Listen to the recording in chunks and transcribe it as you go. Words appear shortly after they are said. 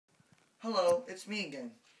Hello, it's me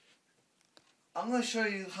again. I'm going to show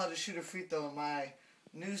you how to shoot a free throw in my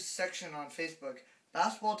new section on Facebook,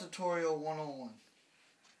 Basketball Tutorial 101.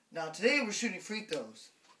 Now today we're shooting free throws.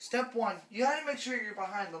 Step 1, you have to make sure you're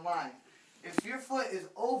behind the line. If your foot is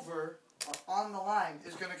over or on the line,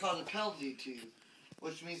 it's going to cause a penalty to you,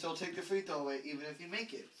 which means they'll take the free throw away even if you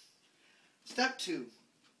make it. Step 2,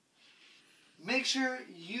 make sure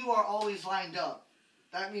you are always lined up.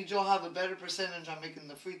 That means you'll have a better percentage on making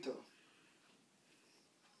the free throw.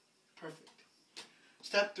 Perfect.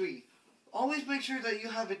 Step 3, always make sure that you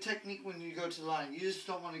have a technique when you go to the line. You just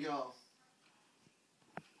don't want to go.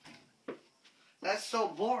 That's so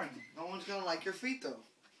boring. No one's going to like your free throw.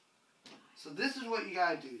 So this is what you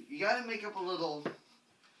got to do. You got to make up a little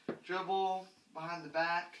dribble behind the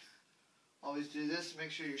back. Always do this to make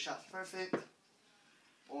sure your shot's perfect.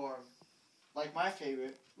 Or, like my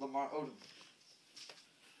favorite, Lamar Odom.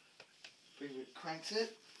 Cranks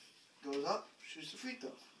it, goes up, shoots the free throw.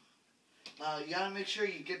 Now you gotta make sure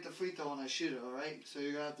you get the free throw when I shoot it, alright? So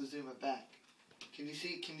you're gonna have to zoom it back. Can you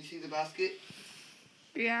see the basket?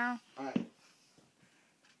 Yeah. Alright.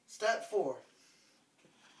 Step 4.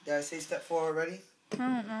 Did I say step 4 already? I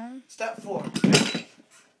don't know. Step 4.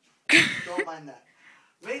 Don't mind that.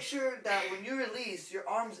 Make sure that when you release, your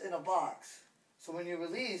arm's in a box. So when you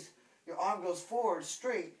release, your arm goes forward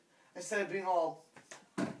straight instead of being all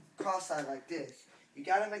cross-eyed like this. You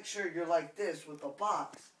gotta make sure you're like this with the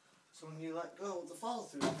box. So when you let go of the follow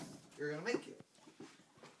through, you're gonna make it.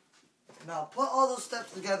 Now put all those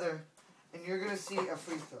steps together and you're gonna see a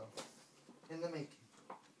free throw in the making.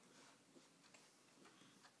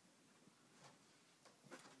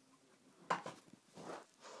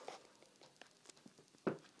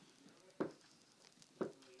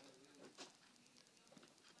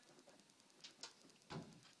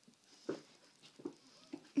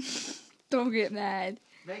 Don't get mad.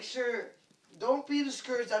 Make sure, don't be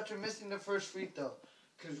discouraged after missing the first free throw.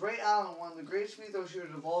 Because Ray Allen, one of the greatest free throw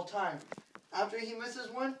shooters of all time, after he misses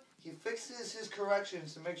one, he fixes his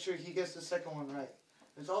corrections to make sure he gets the second one right.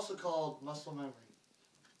 It's also called muscle memory.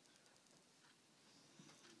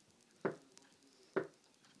 That's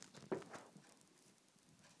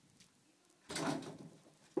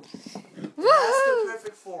the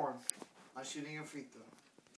perfect form on shooting a free throw.